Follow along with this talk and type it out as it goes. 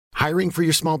Hiring for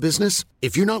your small business?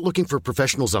 If you're not looking for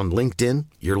professionals on LinkedIn,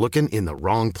 you're looking in the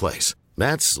wrong place.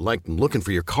 That's like looking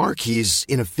for your car keys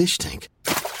in a fish tank.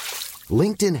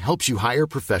 LinkedIn helps you hire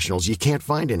professionals you can't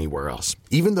find anywhere else,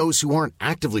 even those who aren't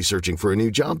actively searching for a new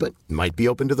job but might be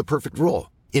open to the perfect role.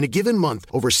 In a given month,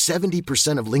 over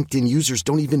 70% of LinkedIn users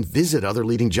don't even visit other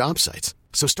leading job sites.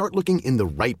 So start looking in the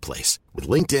right place. With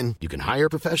LinkedIn, you can hire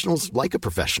professionals like a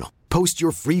professional. Post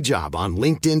your free job on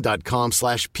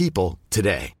linkedin.com/people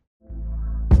today.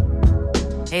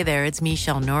 Hey there, it's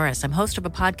Michelle Norris. I'm host of a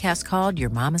podcast called Your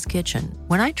Mama's Kitchen.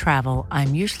 When I travel,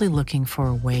 I'm usually looking for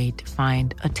a way to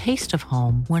find a taste of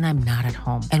home when I'm not at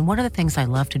home. And one of the things I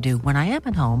love to do when I am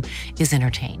at home is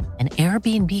entertain. And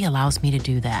Airbnb allows me to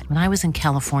do that. When I was in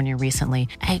California recently,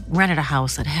 I rented a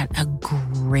house that had a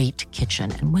great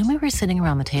kitchen. And when we were sitting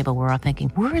around the table, we're all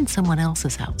thinking, we're in someone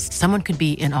else's house. Someone could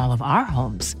be in all of our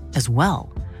homes as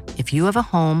well. If you have a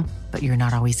home, but you're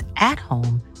not always at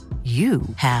home, you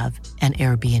have an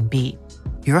Airbnb.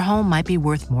 Your home might be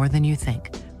worth more than you think.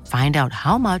 Find out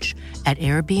how much at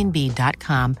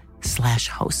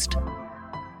airbnb.com/host. Down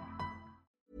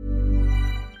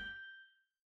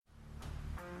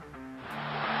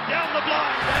the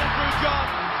blind, Andrew John.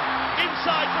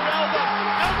 Inside for Albert.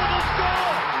 Albert will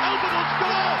score. Albert will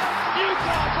score.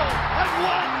 Newcastle have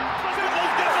won.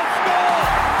 Fiddler's going to score.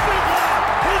 Fiddler,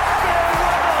 his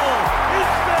farewell. His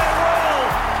farewell.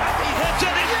 And he hits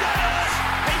it. He does.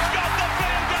 He's got the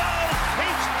field goal.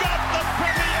 He's got the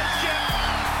premiership.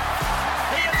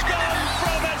 He has gone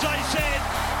from, as I said,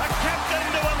 a captain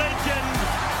to a legend.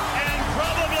 And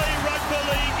probably rugby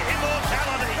league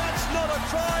immortality. That's not a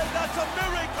try. That's a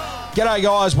miracle. G'day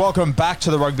guys, welcome back to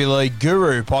the Rugby League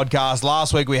Guru podcast.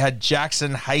 Last week we had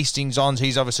Jackson Hastings on.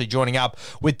 He's obviously joining up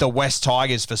with the West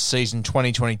Tigers for season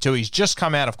 2022. He's just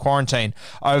come out of quarantine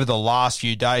over the last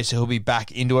few days, so he'll be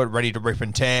back into it, ready to rip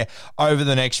and tear over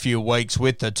the next few weeks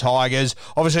with the Tigers.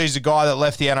 Obviously he's a guy that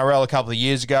left the NRL a couple of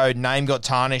years ago. Name got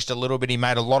tarnished a little bit. He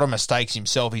made a lot of mistakes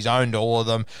himself. He's owned all of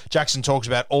them. Jackson talks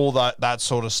about all that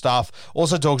sort of stuff.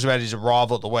 Also talks about his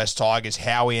arrival at the West Tigers,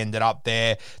 how he ended up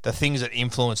there, the things that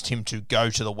influenced him to go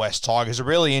to the West Tigers. A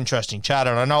really interesting chat,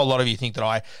 and I know a lot of you think that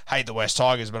I hate the West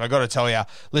Tigers, but I got to tell you,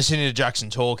 listening to Jackson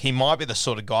talk, he might be the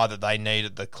sort of guy that they need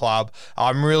at the club.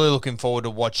 I'm really looking forward to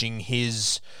watching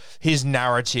his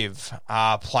narrative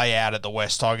play out at the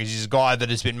West Tigers. He's a guy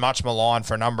that has been much maligned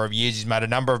for a number of years. He's made a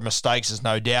number of mistakes, there's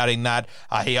no doubting that.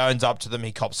 He owns up to them,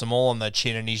 he cops them all on the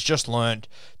chin, and he's just learned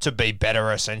to be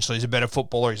better, essentially. He's a better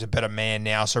footballer, he's a better man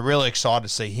now, so really excited to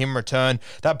see him return.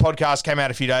 That podcast came out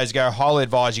a few days ago. Highly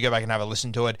advise you go back and have a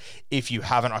listen to it if you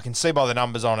haven't. I can see by the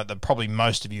numbers on it that probably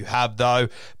most of you have, though.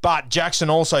 But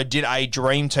Jackson also did a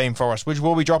dream team for us, which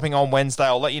will be dropping on Wednesday.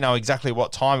 I'll let you know exactly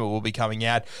what time it will be coming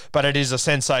out, but it is a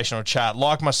sensational chat.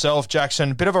 Like myself,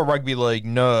 Jackson, a bit of a rugby league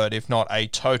nerd, if not a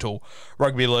total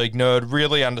rugby league nerd,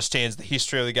 really understands the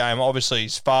history of the game. Obviously,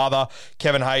 his father,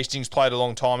 Kevin Hastings, played a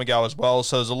long time ago as well,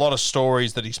 so there's a lot of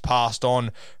stories that he's passed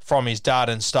on from his dad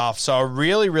and stuff. So a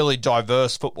really, really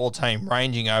diverse football team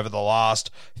ranging over the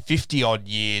last 50-odd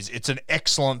years. It's an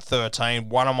excellent 13,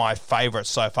 one of my favourites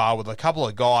so far, with a couple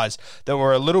of guys that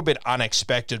were a little bit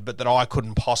unexpected, but that I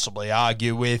couldn't possibly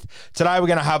argue with. Today we're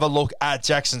going to have a look at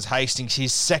Jackson Hastings,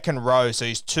 his second row, so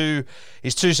his two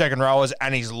second rowers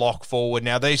and his lock forward.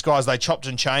 Now, these guys, they chopped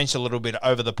and changed a little bit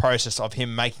over the process of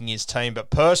him making his team, but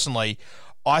personally,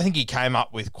 I think he came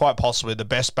up with quite possibly the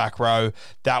best back row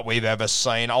that we've ever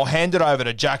seen. I'll hand it over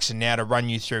to Jackson now to run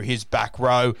you through his back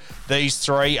row. These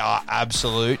three are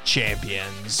absolute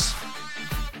champions.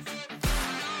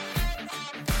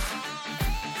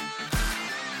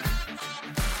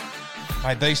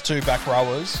 Mate, these two back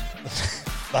rowers,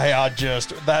 they are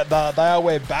just, they are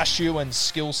where bash you and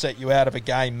skill set you out of a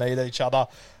game meet each other.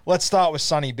 Let's start with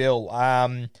Sonny Bill.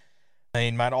 I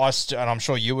mean, mate, and I'm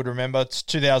sure you would remember, it's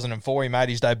 2004, he made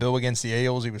his debut against the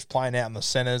Eels. He was playing out in the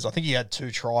centres. I think he had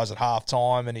 2 tries at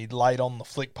halftime, and he'd laid on the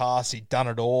flick pass. He'd done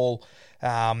it all.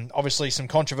 Obviously, some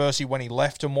controversy when he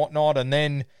left and whatnot, and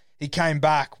then he came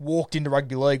back, walked into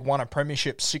rugby league, won a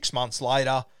premiership 6 months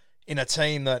later in a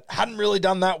team that hadn't really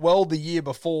done that well the year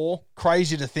before.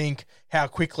 Crazy to think how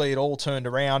quickly it all turned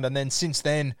around, and then since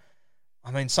then,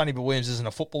 I mean, Sonny Bill Williams isn't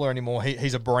a footballer anymore.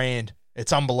 He's a brand.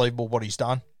 It's unbelievable what he's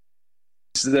done.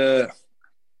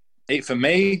 For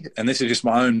me, and this is just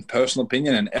my own personal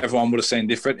opinion, and everyone would have seen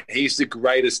different, he's the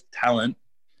greatest talent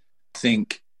I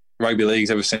think rugby league's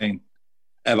ever seen,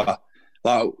 ever.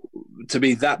 Like, to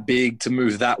be that big, to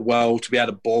move that well, to be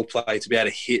able to ball play, to be able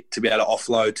to hit, to be able to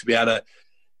offload, to be able to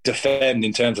defend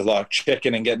in terms of like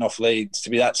checking and getting off leads, to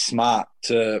be that smart,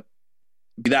 to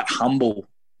be that humble,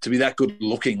 to be that good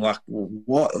looking. Like,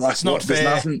 what? Like, it's not there's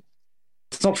fair. nothing.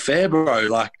 it's not fair, bro.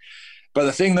 Like, but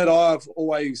the thing that I've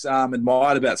always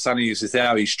admired about Sonny is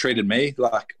how he's treated me.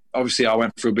 Like, obviously, I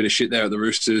went through a bit of shit there at the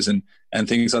Roosters and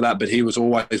things like that, but he was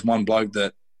always one bloke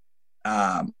that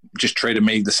just treated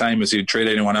me the same as he'd treat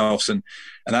anyone else, and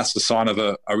that's the sign of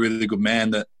a really good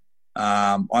man. That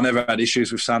I never had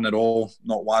issues with Son at all,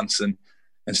 not once. And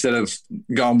instead of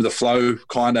going with the flow,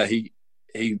 kind of, he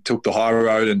took the high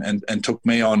road and took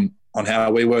me on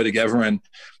how we were together, and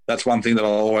that's one thing that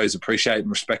I'll always appreciate and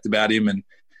respect about him. And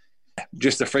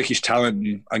just a freakish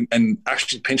talent, and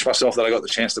actually pinch myself that I got the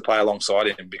chance to play alongside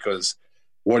him, because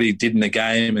what he did in the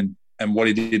game and what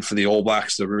he did for the All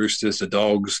Blacks, the Roosters, the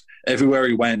Dogs, everywhere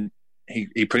he went,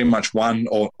 he pretty much won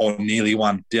or nearly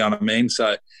won. Do you know what I mean?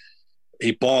 So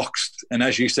he boxed. And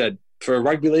as you said, for a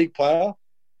rugby league player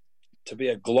to be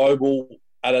a global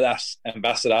Adidas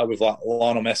ambassador with like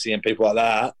Lionel Messi and people like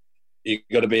that, you've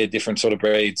got to be a different sort of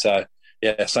breed. So,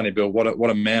 yeah, Sonny Bill, what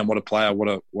a man, what a player,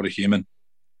 what a human.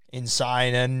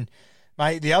 Insane. And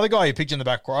mate, the other guy you picked in the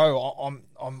back row,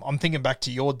 I'm thinking back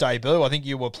to your debut. I think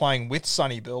you were playing with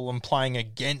Sonny Bill and playing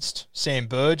against Sam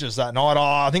Burgess that night.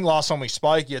 I think last time we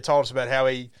spoke, you told us about how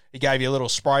he gave you a little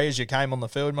spray as you came on the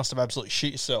field. You must have absolutely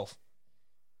shit yourself.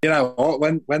 You know,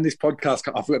 when this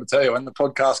podcast, I forgot to tell you, when the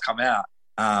podcast come out,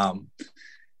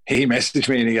 he messaged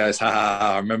me and he goes,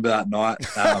 I remember that night.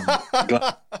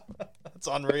 That's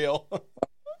unreal.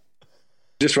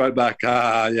 Just wrote back,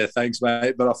 yeah, thanks,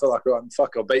 mate. But I felt like, oh,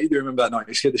 fuck, I bet you do remember that night.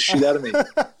 You scared the shit out of me.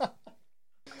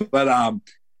 But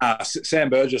Sam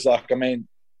Burgess, like, I mean,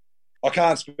 I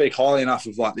can't speak highly enough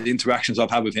of like the interactions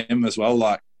I've had with him as well.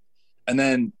 Like, and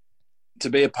then to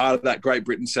be a part of that Great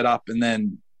Britain setup, and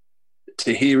then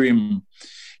to hear him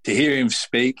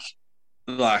speak,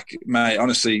 like, mate,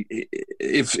 honestly,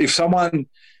 if someone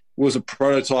was a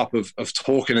prototype of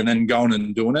talking and then going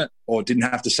and doing it, or didn't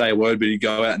have to say a word but he'd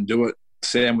go out and do it,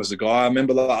 Sam was the guy. I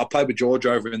remember I played with George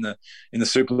over in the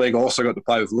Super League. I also got to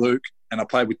play with Luke, and I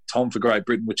played with Tom for Great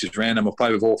Britain, which is random. I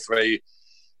played with all three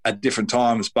at different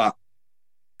times. But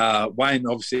Wayne,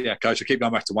 obviously our coach, I keep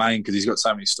going back to Wayne because he's got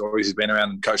so many stories. He's been around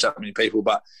and coached that many people.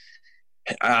 But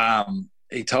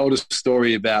he told us a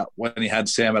story about when he had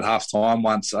Sam at half-time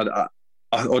once.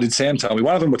 Or did Sam tell me?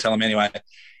 One of them would tell him anyway.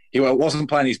 He wasn't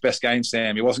playing his best game,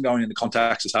 Sam. He wasn't going into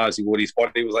contacts as hard as he would. His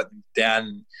body was letting him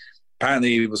down.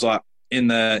 Apparently he was like in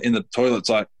the toilets,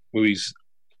 like he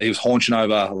was hunching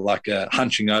over like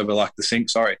the sink,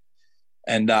 sorry.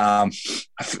 And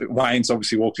Wayne's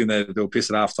obviously walked in there to do a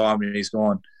piss at half time, and he's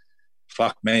gone,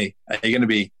 fuck me. Are you going to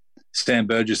be Sam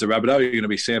Burgess the Rabbitoh? Are you going to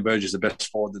be Sam Burgess the best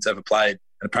forward that's ever played?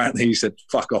 And apparently he said,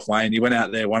 fuck off, Wayne. He went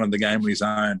out there, won the game on his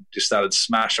own, just started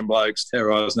smashing blokes,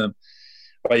 terrorising them.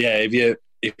 But yeah, if you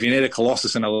need a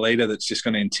colossus and a leader that's just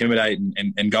going to intimidate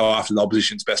and go after the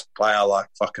opposition's best player, like,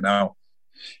 fucking hell.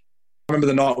 I remember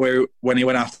the night when he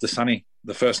went after Sonny,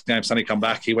 the first game Sonny come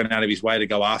back, he went out of his way to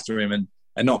go after him, and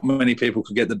not many people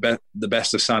could get the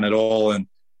best of Son at all, and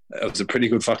it was a pretty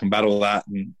good fucking battle, that,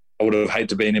 and I would have hated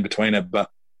to be in between it, but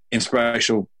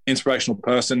inspirational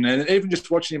person. And even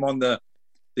just watching him on the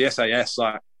SAS,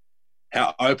 like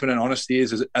how open and honest he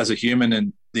is as a human,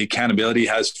 and the accountability he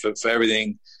has for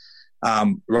everything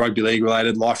rugby league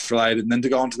related, life related, and then to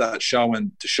go onto that show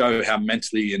and to show how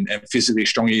mentally and physically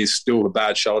strong he is, still with a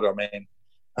bad shoulder. I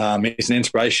mean, he's an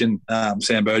inspiration.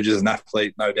 Sam Burgess is an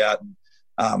athlete, no doubt. And,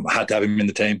 I had to have him in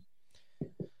the team.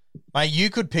 Mate, you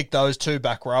could pick those two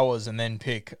back rowers and then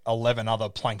pick 11 other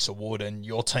planks of wood and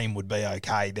your team would be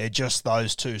okay. They're just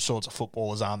those two sorts of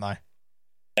footballers, aren't they?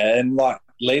 And like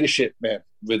leadership, man,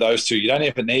 with those two, you don't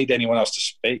even need anyone else to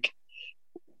speak.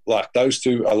 Like those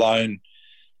two alone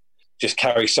just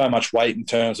carry so much weight in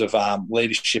terms of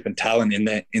leadership and talent in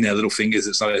their little fingers.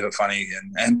 It's not even funny.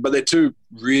 But they're two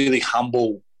really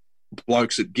humble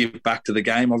blokes that give back to the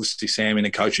game. Obviously, Sam in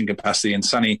a coaching capacity, and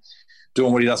Sonny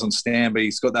doing what he does on stand, but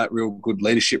he's got that real good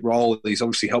leadership role. He's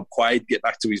obviously helped Quade get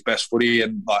back to his best footy.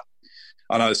 And like,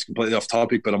 I know it's completely off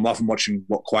topic, but I'm loving watching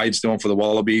what Quade's doing for the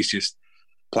Wallabies, just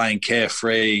playing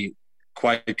carefree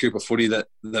Quade Cooper footy that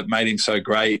made him so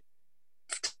great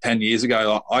 10 years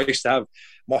ago. I used to have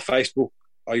my Facebook,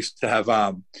 I used to have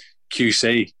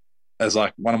QC as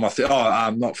like one of my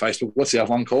not Facebook, what's the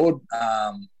other one called?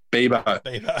 Bebo.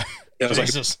 It was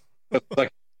Jesus. like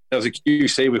there was a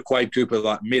QC with Quade Cooper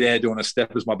like mid-air doing a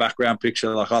step as my background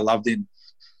picture. Like I loved him.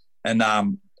 And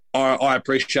I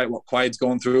appreciate what Quade's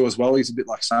gone through as well. He's a bit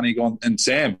like Sonny and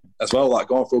Sam as well, like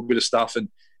going through a bit of stuff, and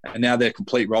now they're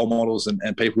complete role models,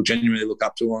 and people genuinely look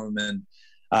up to them.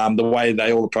 And the way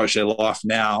they all approach their life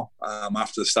now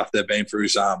after the stuff they've been through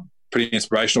is pretty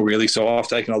inspirational, really. So I've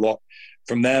taken a lot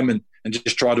from them and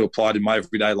just try to apply it in my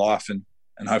everyday life and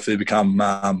hopefully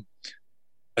become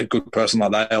a good person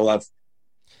like that, they'll have.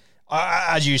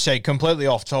 As you said, completely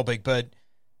off topic, but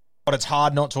it's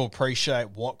hard not to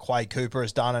appreciate what Quade Cooper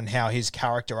has done and how his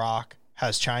character arc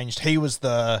has changed. He was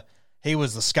the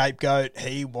scapegoat.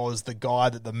 He was the guy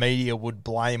that the media would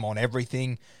blame on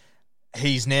everything.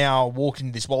 He's now walked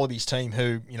into this Wallabies team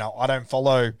who, I don't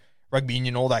follow rugby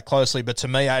union all that closely, but to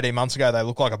me, 18 months ago, they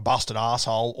looked like a busted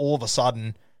asshole. All of a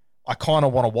sudden, I kind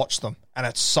of want to watch them, and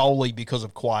it's solely because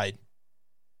of Quade.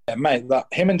 Yeah, mate,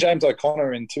 him and James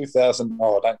O'Connor in 2000,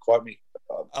 don't quote me.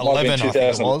 11, I think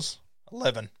it was.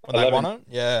 11. When 11. They won it?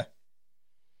 Yeah.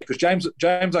 Because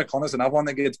James O'Connor's another one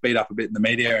that gets beat up a bit in the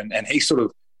media, and he sort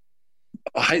of,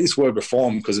 I hate this word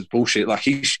reform because it's bullshit. Like,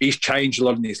 he's changed a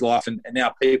lot in his life, and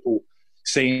now people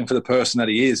see him for the person that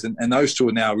he is, and those two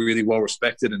are now really well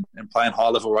respected and playing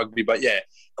high-level rugby. But, yeah,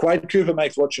 Quade Cooper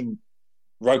makes watching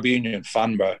rugby union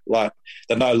fun, bro. Like,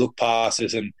 the no-look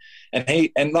passes, and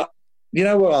like, you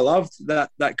know what I loved?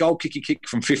 That goal kick he kicked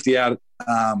from 50 out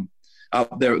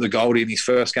up there at the Goldie in his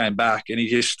first game back, and he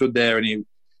just stood there and he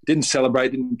didn't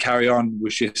celebrate, didn't carry on,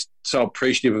 was just so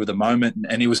appreciative of the moment,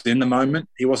 and he was in the moment.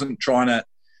 He wasn't trying to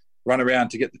run around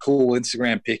to get the cool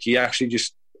Instagram pic. He actually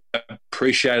just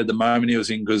appreciated the moment he was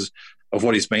in because of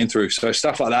what he's been through. So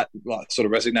stuff like that sort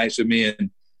of resonates with me,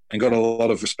 and got a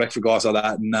lot of respect for guys like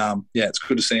that. And, it's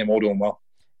good to see them all doing well.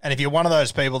 And if you're one of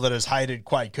those people that has hated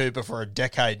Quade Cooper for a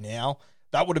decade now,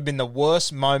 that would have been the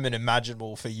worst moment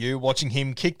imaginable for you, watching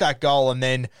him kick that goal and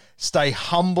then stay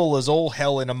humble as all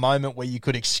hell in a moment where you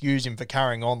could excuse him for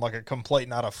carrying on like a complete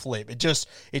and utter flip.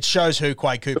 It shows who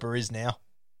Quade Cooper is now.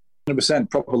 100%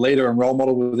 proper leader and role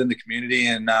model within the community.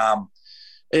 And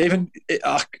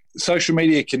social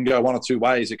media can go one or two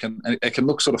ways. It can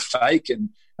look sort of fake and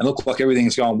look like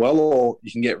everything's going well, or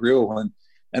you can get real.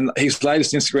 And his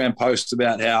latest Instagram post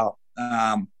about how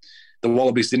the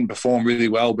Wallabies didn't perform really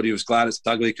well, but he was glad it's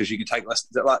ugly because you can take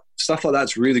lessons. Like, stuff like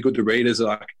that's really good to read as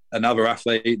like another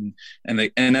athlete,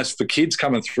 and as for kids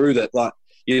coming through that, like,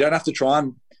 you don't have to try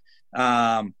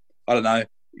and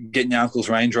get in your uncle's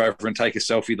Range Rover and take a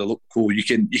selfie to look cool. You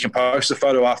can post a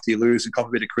photo after you lose and cop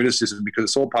a bit of criticism because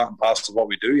it's all part and parcel of what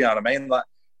we do. You know what I mean? Like,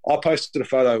 I posted a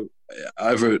photo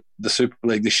over the Super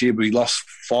League this year, but we lost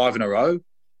 5 in a row.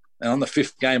 And on the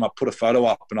 5th game, I put a photo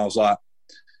up and I was like,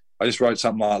 I just wrote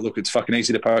something like, look, it's fucking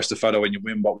easy to post a photo when you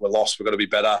win, but we're lost. We've got to be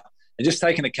better. And just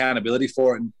taking accountability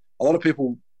for it. And a lot of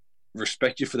people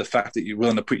respect you for the fact that you're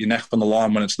willing to put your neck on the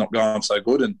line when it's not going so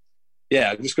good. And,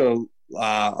 yeah, I've just got to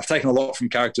I've taken a lot from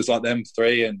characters like them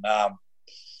three. And,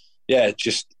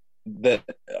 just that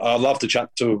I'd love to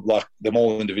chat to, like, them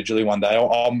all individually one day.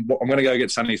 I'm going to go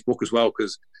get Sonny's book as well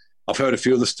because I've heard a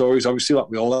few of the stories, obviously, like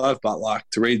we all have, but, like,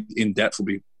 to read in depth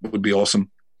would be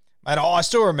awesome. And I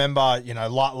still remember,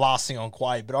 last thing on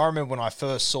Quade, but I remember when I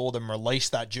first saw them release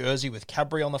that jersey with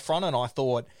Cadbury on the front, and I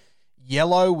thought,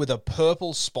 yellow with a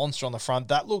purple sponsor on the front,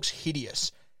 that looks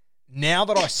hideous. Now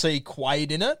that I see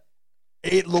Quade in it,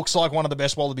 it looks like one of the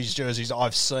best Wallabies jerseys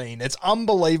I've seen. It's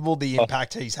unbelievable the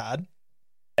impact he's had.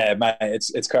 Yeah, mate,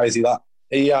 it's crazy. That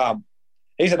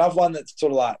he's another one that's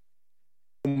sort of like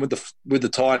with the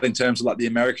tide in terms of like the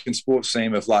American sports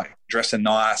scene of like dressing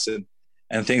nice and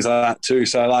things like that too.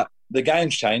 So like the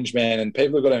game's changed, man, and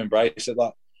people have got to embrace it.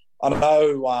 Like, I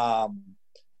know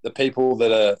the people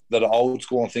that are old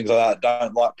school and things like that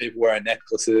don't like people wearing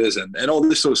necklaces and all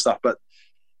this sort of stuff, but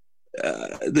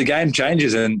the game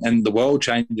changes and the world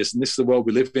changes, and this is the world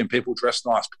we live in. People dress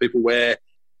nice, people wear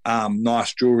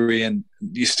nice jewelry, and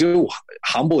you're still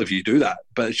humble if you do that,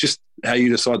 but it's just how you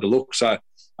decide to look. So,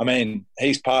 I mean,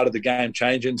 he's part of the game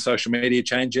changing, social media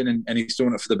changing, and he's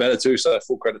doing it for the better too, so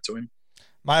full credit to him.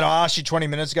 Mate, I asked you 20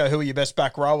 minutes ago who are your best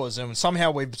back rowers, and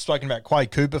somehow we've spoken about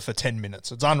Quade Cooper for 10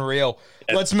 minutes. It's unreal.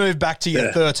 Yeah. Let's move back to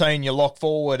your 13, your lock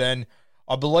forward, and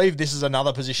I believe this is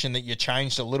another position that you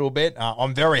changed a little bit.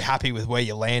 I'm very happy with where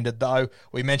you landed, though.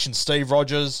 We mentioned Steve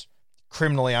Rogers,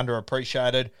 criminally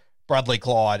underappreciated. Bradley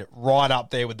Clyde, right up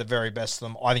there with the very best of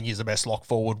them. I think he's the best lock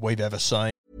forward we've ever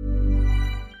seen.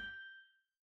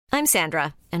 I'm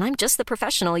Sandra, and I'm just the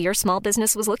professional your small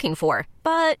business was looking for.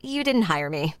 But you didn't hire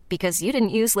me because you didn't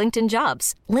use LinkedIn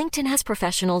Jobs. LinkedIn has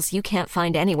professionals you can't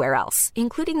find anywhere else,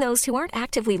 including those who aren't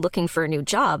actively looking for a new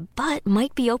job, but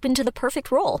might be open to the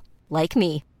perfect role, like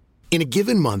me. In a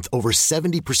given month, over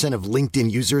 70% of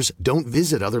LinkedIn users don't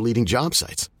visit other leading job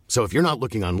sites. So if you're not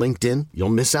looking on LinkedIn, you'll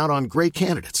miss out on great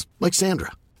candidates like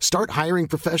Sandra. Start hiring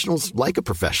professionals like a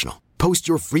professional. Post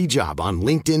your free job on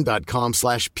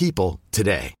linkedin.com/people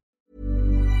today.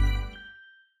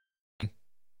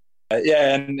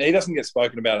 Yeah, and he doesn't get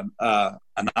spoken about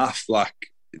enough, like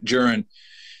during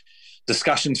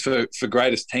discussions for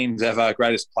greatest teams ever,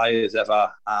 greatest players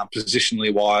ever,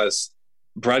 positionally wise.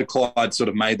 Brad Clyde sort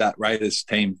of made that Raiders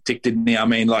team tick, didn't he? I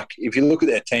mean, like, if you look at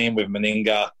their team with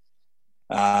Meninga,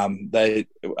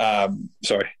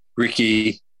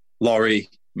 Ricky, Laurie,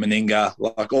 Meninga,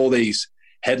 like all these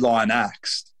headline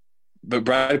acts, but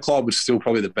Brad Clyde was still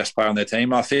probably the best player on their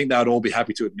team. I think they'd all be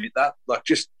happy to admit that. Like,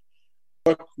 just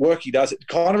work he does. It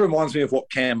kind of reminds me of what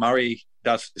Cam Murray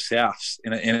does for the Souths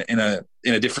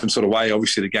in a different sort of way.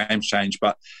 Obviously, the game's changed,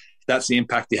 but that's the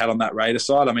impact he had on that Raider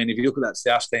side. I mean, if you look at that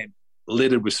Souths team,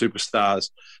 littered with superstars,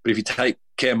 but if you take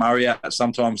Cam Murray out,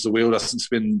 sometimes the wheel doesn't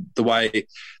spin the way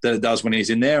that it does when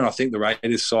he's in there. And I think the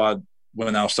Raiders side,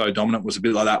 when they were so dominant, was a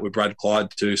bit like that with Brad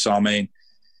Clyde too. So, I mean,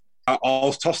 I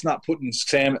was tossing up putting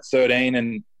Sam at 13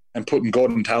 and putting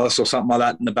Gordon Tallis or something like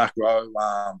that in the back row.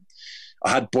 I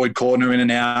had Boyd Cordner in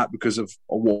and out because of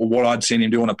what I'd seen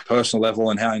him do on a personal level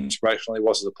and how inspirational he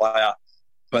was as a player.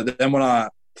 But then when I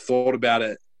thought about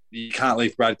it, you can't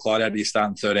leave Brad Clyde out of your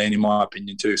starting 13, in my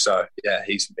opinion, too. So, yeah,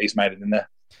 he's made it in there.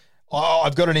 Oh,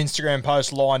 I've got an Instagram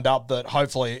post lined up that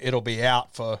hopefully it'll be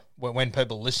out for when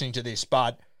people are listening to this.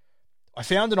 But I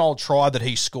found an old try that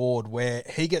he scored where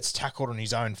he gets tackled on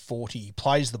his own 40. He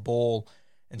plays the ball,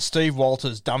 and Steve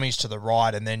Walters dummies to the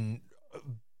right, and then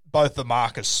both the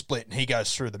markers split, and he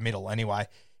goes through the middle anyway.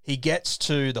 He gets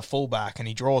to the fullback, and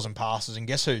he draws and passes, and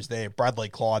guess who's there? Bradley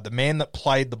Clyde, the man that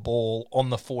played the ball on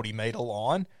the 40-metre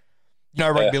line. You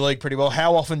know rugby league pretty well.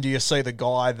 How often do you see the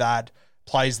guy that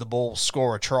plays the ball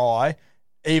score a try?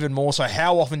 Even more so,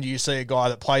 how often do you see a guy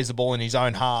that plays the ball in his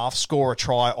own half score a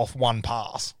try off one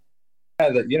pass?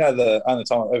 The only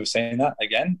time I've ever seen that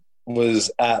again was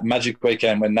at Magic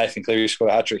Weekend when Nathan Cleary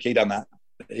scored a hat-trick. He done that.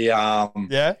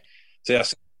 So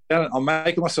I'm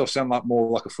making myself sound like more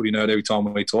like a footy nerd every time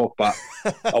we talk, but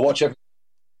I watch every.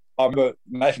 I remember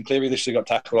Nathan Cleary literally got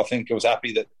tackled. I think it was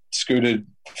Happy that scooted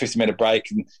 50-metre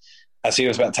break, and as he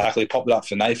was about to tackle, he popped it up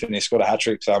for Nathan and he scored a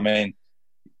hat-trick. So, I mean,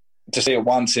 to see it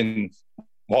once in,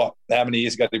 how many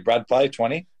years ago did Brad play?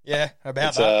 20? Yeah,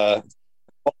 about that.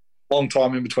 A long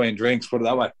time in between drinks, put it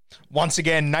that way. Once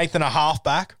again, Nathan a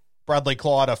halfback, Bradley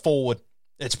Clyde a forward.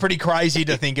 It's pretty crazy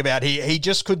to think about. He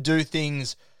just could do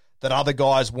things that other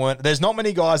guys weren't. There's not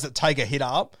many guys that take a hit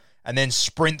up and then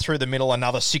sprint through the middle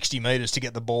another 60 metres to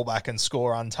get the ball back and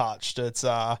score untouched. It's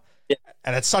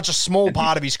and it's such a small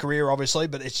part of his career, obviously,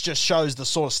 but it just shows the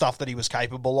sort of stuff that he was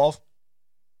capable of.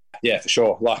 Yeah, for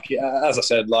sure. Like, as I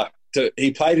said,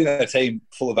 he played in a team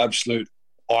full of absolute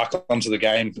icons of the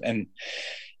game, and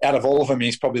out of all of them,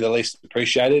 he's probably the least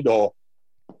appreciated, or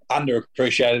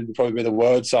underappreciated would probably be the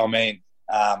word. So, I mean,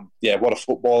 what a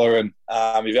footballer. And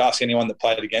if you ask anyone that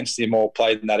played against him or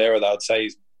played in that era, they would say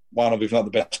he's one of, if not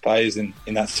the best players in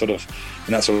that sort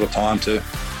of time too.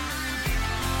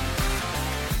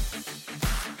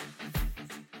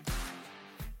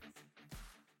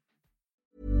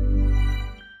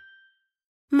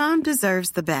 Mom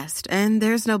deserves the best, and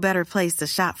there's no better place to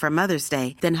shop for Mother's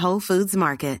Day than Whole Foods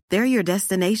Market. They're your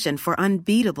destination for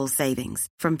unbeatable savings,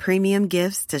 from premium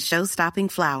gifts to show-stopping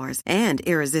flowers and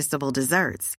irresistible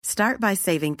desserts. Start by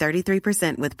saving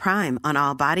 33% with Prime on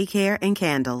all body care and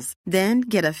candles. Then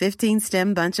get a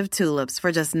 15-stem bunch of tulips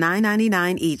for just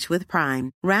 $9.99 each with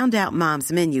Prime. Round out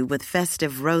Mom's menu with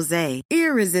festive rosé,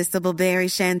 irresistible berry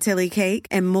chantilly cake,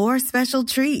 and more special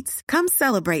treats. Come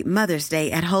celebrate Mother's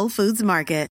Day at Whole Foods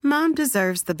Market. Mom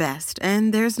deserves the best,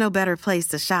 and there's no better place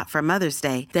to shop for Mother's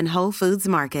Day than Whole Foods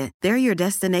Market. They're your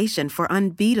destination for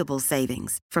unbeatable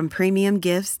savings, from premium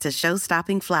gifts to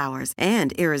show-stopping flowers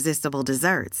and irresistible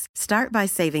desserts. Start by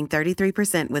saving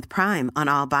 33% with Prime on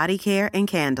all body care and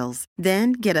candles.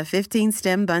 Then get a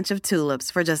 15-stem bunch of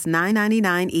tulips for just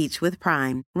 $9.99 each with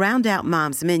Prime. Round out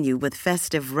Mom's menu with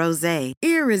festive rosé,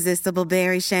 irresistible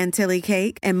berry chantilly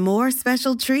cake, and more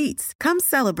special treats. Come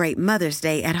celebrate Mother's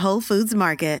Day at Whole Foods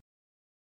Market.